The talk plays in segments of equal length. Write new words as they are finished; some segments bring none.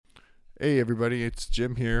Hey everybody, it's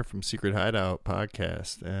Jim here from Secret Hideout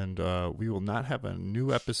Podcast, and we will not have a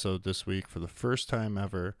new episode this week for the first time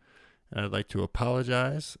ever, and I'd like to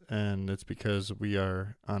apologize, and it's because we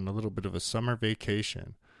are on a little bit of a summer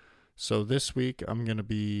vacation. So this week I'm going to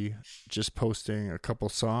be just posting a couple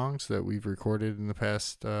songs that we've recorded in the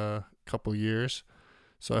past couple years,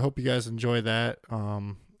 so I hope you guys enjoy that.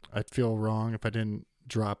 I'd feel wrong if I didn't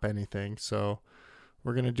drop anything, so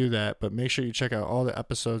we're going to do that, but make sure you check out all the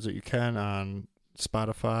episodes that you can on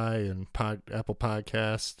Spotify and Apple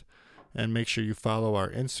Podcast, and make sure you follow our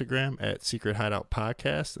Instagram at Secret Hideout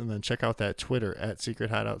Podcast, and then check out that Twitter at Secret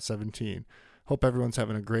Hideout 17. Hope everyone's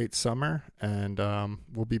having a great summer, and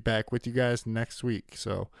we'll be back with you guys next week,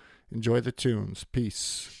 so enjoy the tunes.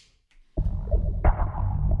 Peace.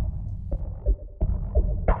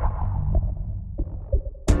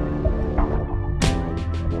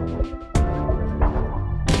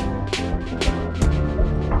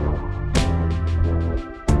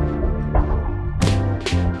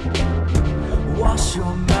 Wash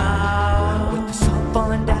your mouth with the sun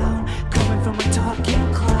falling down, coming from a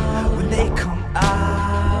talking cloud. When they come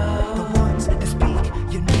out, the ones that speak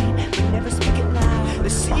your name but never speak it loud. They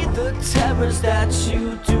see the terrors that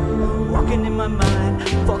you do, walking in my mind,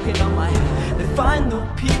 fucking on my head. They find the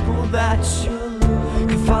people that you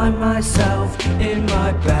lose. Can find myself in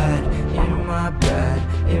my bed, in my bed,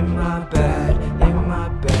 in my bed, in my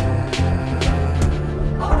bed.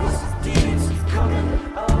 All these demons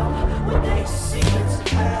coming up with their secrets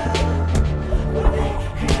hell, with their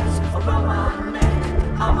hands around my neck.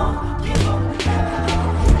 I'ma give them hell.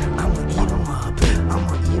 I'ma eat them up,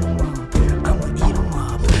 I'ma eat them up, I'ma eat them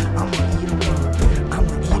up, I'ma eat them up, I'ma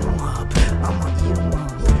eat them up, I'ma eat them up, I'ma eat them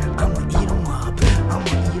up, I'ma eat them up.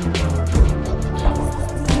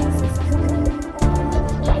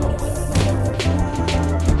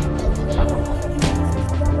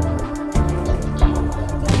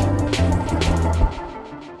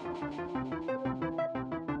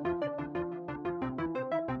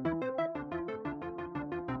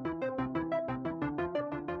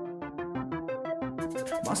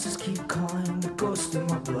 Monsters keep calling, the ghost in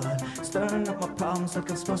my blood, stirring up my problems like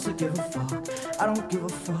I'm supposed to give a fuck. I don't give a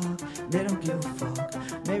fuck, they don't give a fuck.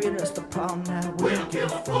 Maybe that's the problem, that we don't give a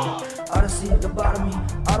fuck. I don't see the bottom of me,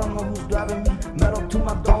 I don't know who's driving me. Metal to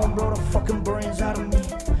my dome, blow the fucking brains out of me.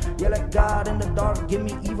 Yeah, like God in the dark, give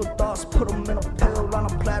me evil thoughts. Put them in a pill on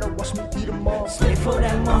a platter, watch me eat them all. Slave for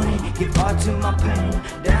that money, give art to my pain.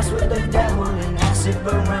 Dance with the devil and acid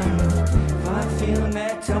rain. If I'm feeling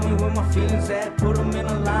that, tell me where my feelings at. Put them in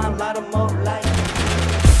a line, light them up like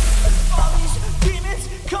all these demons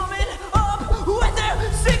coming up with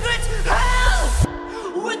their secrets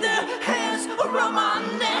hell, with their hands around my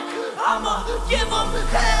neck. I'ma give them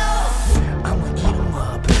hell. I'ma eat them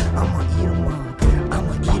up, I'ma eat them up,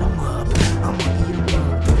 I'ma eat them up, I'ma eat them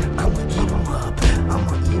up, I'ma eat them up,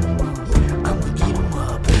 I'ma eat them up, I'ma eat them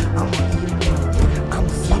up, I'ma eat them up,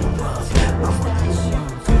 I'ma eat them up, I'ma eat them up, I'ma eat them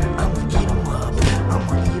up,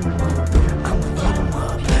 I'ma eat them up, I'ma eat them up,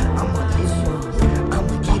 I'ma eat them up,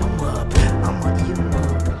 I'ma eat them up, I'ma eat them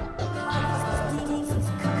up.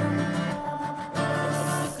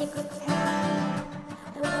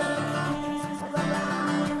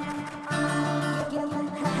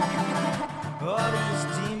 All these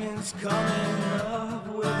demons coming up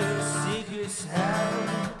with their secrets held,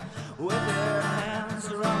 with their hands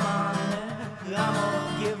around my neck. I'ma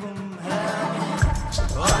give them hell.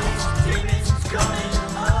 All these demons coming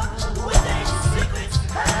up with their secrets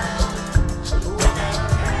held, with their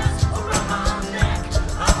hands around my neck.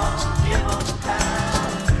 I'ma give them hell.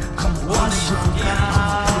 I'm wash them down.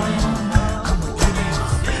 I'ma give them,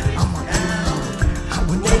 I'ma give them.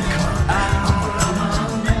 When they come out,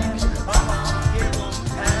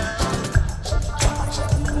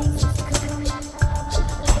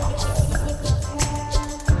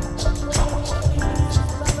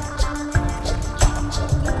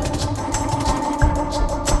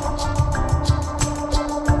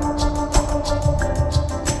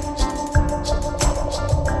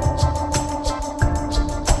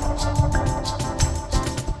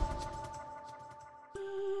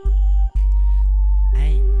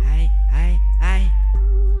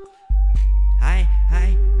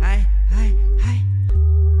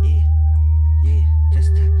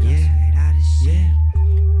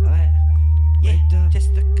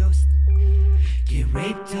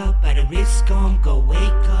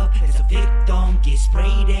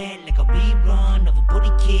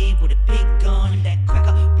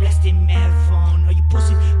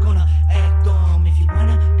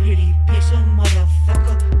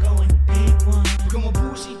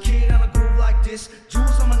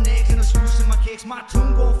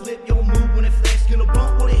 flip, yo, move when it flex. Get a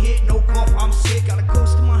bump when it hit, no cough, I'm sick. Got a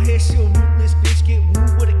ghost in my head, she a ruthless bitch. Get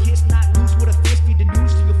wooed with a kiss, not loose with a fist. Feed the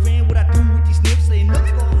news to your fan, what I do with these nips. Say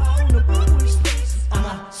nothing go home, the room with space. I'm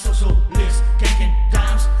a socialist, ganking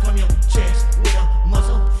dimes from your chest. With a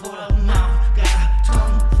muzzle for the mouth, got a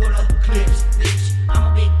tongue for the clips. Bitch,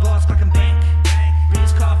 I'm a big boss, I can bank.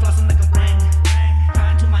 Bitch, car flossing like a ring.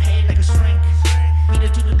 Pine to my head like a shrink. Eat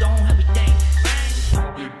it to the dome, have me think. I'm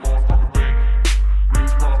a big boss, I can bank.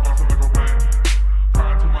 Bitch, car flossing like a ring.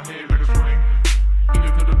 Pine to my head like a shrink. Eat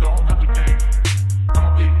it to the dome, have me think. I'm a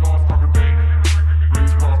big boss, I can bank.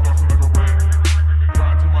 Bitch, car flossing like a ring.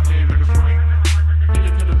 Pine to my head like a shrink. Eat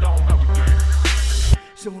it to the dome, have me think.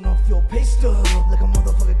 Showing off your pay stub like a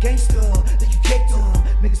motherfucker gangster. Like you caked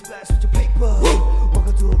up, make a splash with your paper. Walk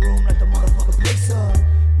into a room like the motherfucker place up.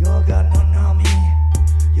 Y'all got nothing on me.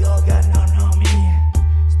 Y'all got nothing on me.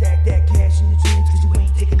 Stack that cash in your dreams, cause you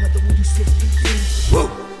ain't taking nothing when you 6 feet deep. Woo!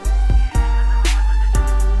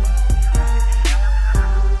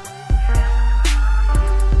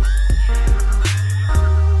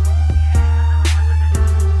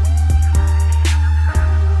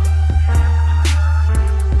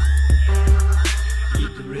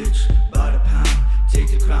 Eat the rich by the pound. Take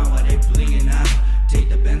the crown while they blingin' out. Take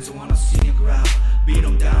the Benzo on a scenic route. Beat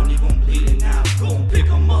them down, leave them bleeding out. Go and pick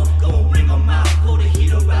them up, go and ring them out. Go the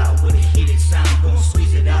heater out with a heated sound. Go and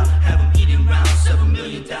squeeze it out, have them eating round. 7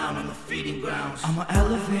 million down on the feeding grounds. I'ma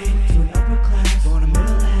elevate to an upper class. Go in the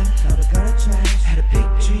middle left, now they got a trash. Had a big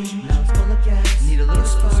dream, now it's full of gas. Need a little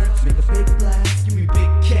spark, make a big blast. Give me big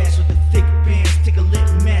cash with the thick bands. Take a lit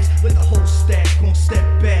match, let the whole stack. Go and step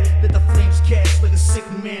back, let the flames catch. Like a sick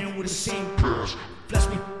man with a shame pass. Flash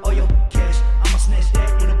me all your cash. I'ma snatch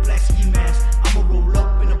that in a black ski mask. I'ma roll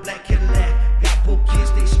up in a black Cadillac. Got both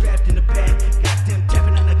kids, they strapped in the back. Got them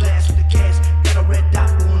tapping on the glass with the cash. Got a red dot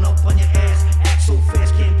rolling up on your ass. Act so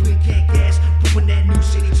fast, can't blink, can't gas. Pumping that new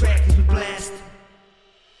shitty track as we blast.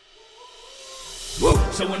 Woo!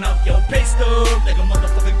 Showing up your pay stub like a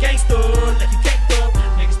motherfucking gangster. Like you caked up,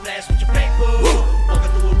 niggas splash with your paper. Woo!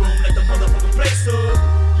 Walking through a room like the motherfucking place up.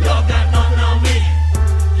 Y'all got nothing on me.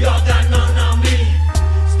 Y'all got nothing on me.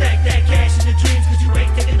 Stack that cash in your dreams, cause you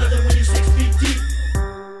ain't taking nothing when you 6 feet deep.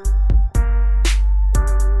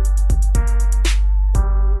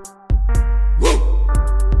 Woo!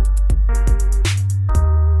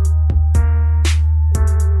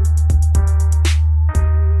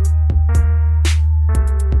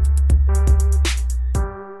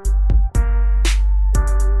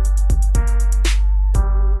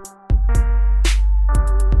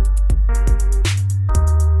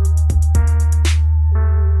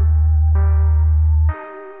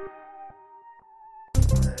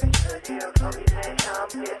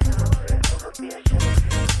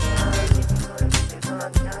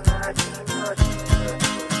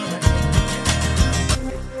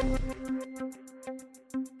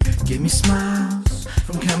 Give me smiles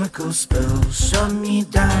from chemical spills. Shut me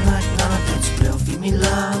down like none of it's real. Feed me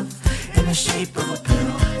love in the shape of a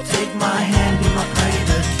pill. Take my hand, be my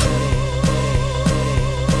predator.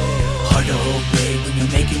 Hard to obey when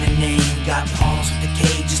you're making a name. Got pawns with the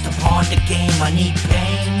cage just to pawn the game. I need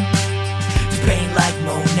pain, to paint like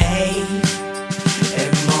Monet.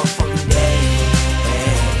 Every motherfucking day.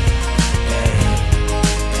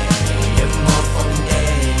 Every motherfucking day.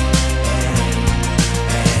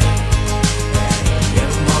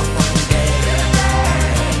 Every motherfucking day.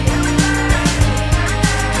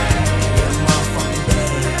 Every motherfucking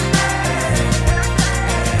day.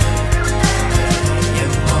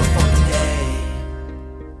 Every motherfucking day.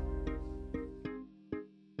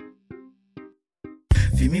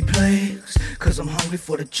 Feed me plagues, cause I'm hungry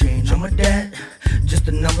for the change. I'm a debt, just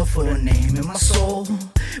a number for a name. In my soul,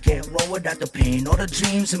 can't roll without the pain. All the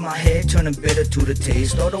dreams in my head turning bitter to the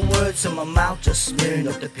taste. All the words in my mouth just smearing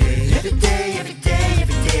up the page. Every day, every day,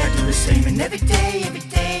 every day I do the same. And every day, every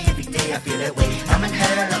day, every day I feel that way. I'm in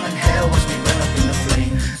hell, watch me run up in the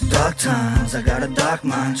flame. Dark times, I got a dark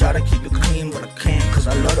mind. Try to keep it clean, but I can't cause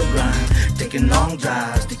I love to grind. Taking long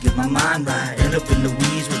drives to get my mind right. End up in the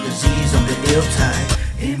weeds with disease on the ill tide.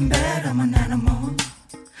 In bed, I'm an animal,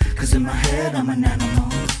 cause in my head, I'm an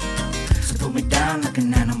animal. So put me down like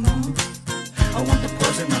an animal. I want the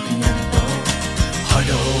poison, not the antidote. Hard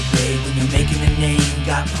to obey when you're making a name.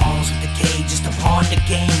 Got pawns with the cage just to pawn the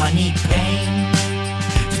game. I need pain,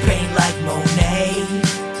 to paint like Monet.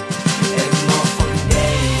 Every motherfucking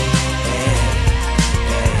day.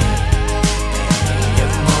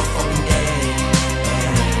 Every motherfucking day.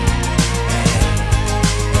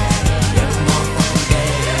 Every motherfucking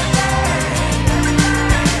day.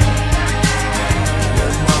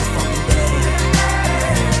 Every motherfucking day.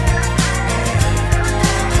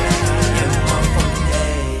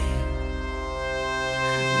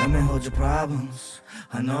 problems.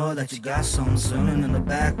 I know that you got some swimming in the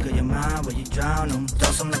back of your mind where you drown them.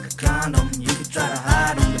 Toss them like a condom. You can try to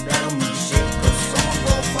hide them, but that don't mean shit, cause someone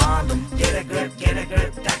gon' find them. Get a grip,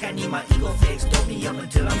 Doc, I need my ego fixed. Dope me up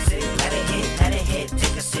until I'm sick. Let it hit,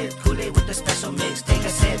 take a sip. Kool-Aid with the special mix. Take a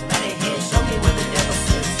sip, let it hit. Show me where the devil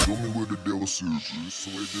sits. Show me where the devil sits. So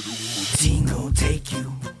I did it with Team gon' take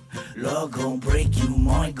you, love gon' break you,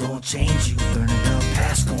 money gon' change you, burn it up,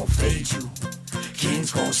 past gon' fade you,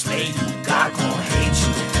 kings gon' slay you, God gon' hate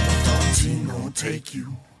you. Team gon' take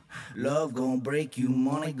you, love gon' break you,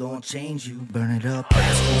 money gon' change you, burn it up,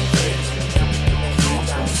 past gon' fade you,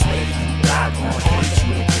 kings gon' slay you, God gon' hate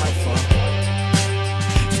you.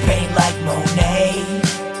 You paint like Monet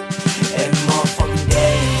every motherfucking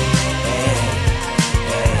day.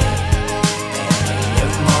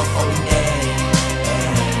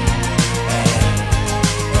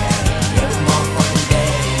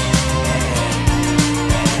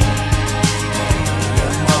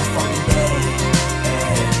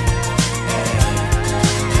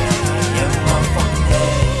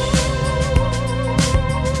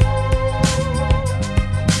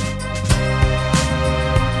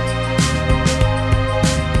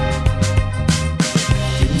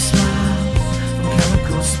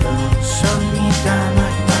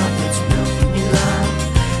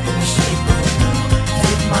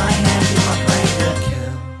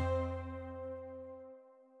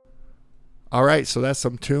 All right, so that's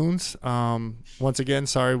some tunes. Once again,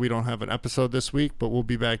 sorry we don't have an episode this week, but we'll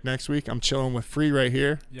be back next week. I'm chilling with Free right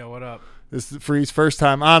here. Yo, what up? This is Free's first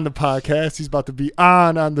time on the podcast. He's about to be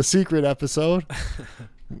on the secret episode.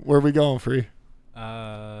 Where are we going, Free?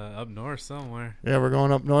 Up north somewhere. Yeah, we're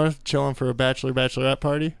going up north, chilling for a bachelorette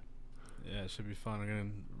party. Yeah, it should be fun. We're gonna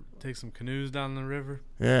take some canoes down the river.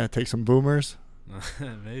 Yeah, take some boomers.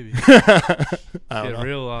 Maybe. I don't Get know.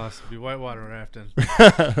 real lost. Be whitewater rafting.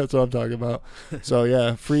 That's what I'm talking about. So,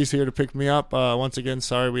 yeah, Free's here to pick me up. Once again,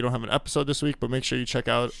 sorry we don't have an episode this week, but make sure you check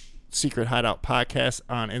out Secret Hideout Podcast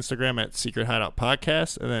on Instagram at Secret Hideout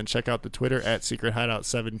Podcast, and then check out the Twitter at Secret Hideout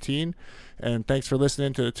 17. And thanks for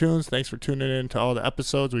listening to the tunes. Thanks for tuning in to all the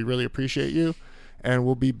episodes. We really appreciate you. And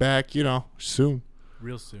we'll be back, soon.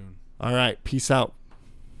 Real soon. All right. Peace out.